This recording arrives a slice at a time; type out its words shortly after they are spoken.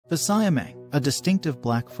The Siamang, a distinctive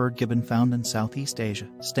black-furred gibbon found in Southeast Asia,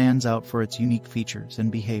 stands out for its unique features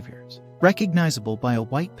and behaviors. Recognizable by a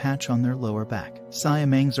white patch on their lower back,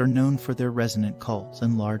 Siamangs are known for their resonant calls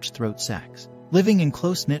and large throat sacs. Living in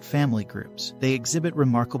close-knit family groups, they exhibit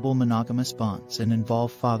remarkable monogamous bonds and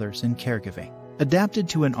involve fathers in caregiving. Adapted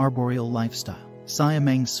to an arboreal lifestyle,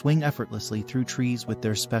 Siamangs swing effortlessly through trees with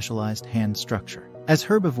their specialized hand structure. As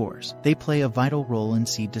herbivores, they play a vital role in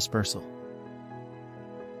seed dispersal,